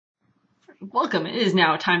Welcome. It is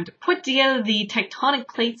now time to put together the tectonic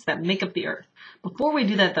plates that make up the Earth. Before we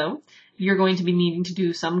do that, though, you're going to be needing to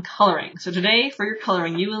do some coloring. So today, for your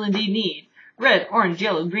coloring, you will indeed need red, orange,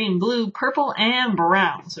 yellow, green, blue, purple, and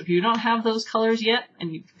brown. So if you don't have those colors yet,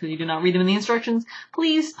 and because you did not read them in the instructions,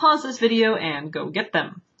 please pause this video and go get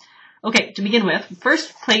them. Okay, to begin with, the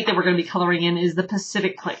first plate that we're going to be coloring in is the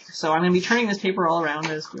Pacific plate. So I'm going to be turning this paper all around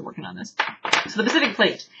as we're working on this. So the Pacific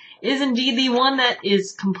plate is indeed the one that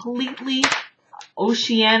is completely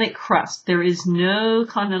oceanic crust. There is no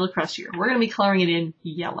continental crust here. We're going to be coloring it in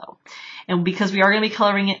yellow. And because we are going to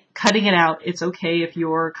be cutting it out, it's okay if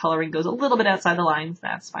your coloring goes a little bit outside the lines.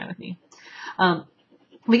 That's fine with me.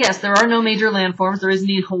 But yes, there are no major landforms. There is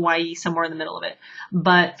indeed Hawaii somewhere in the middle of it.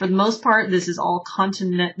 But for the most part, this is all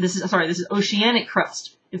this is oceanic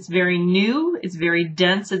crust. It's very new, it's very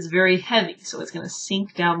dense, it's very heavy, so it's going to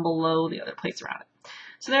sink down below the other plates around it.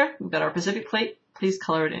 So there, we've got our Pacific plate. Please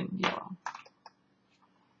color it in yellow.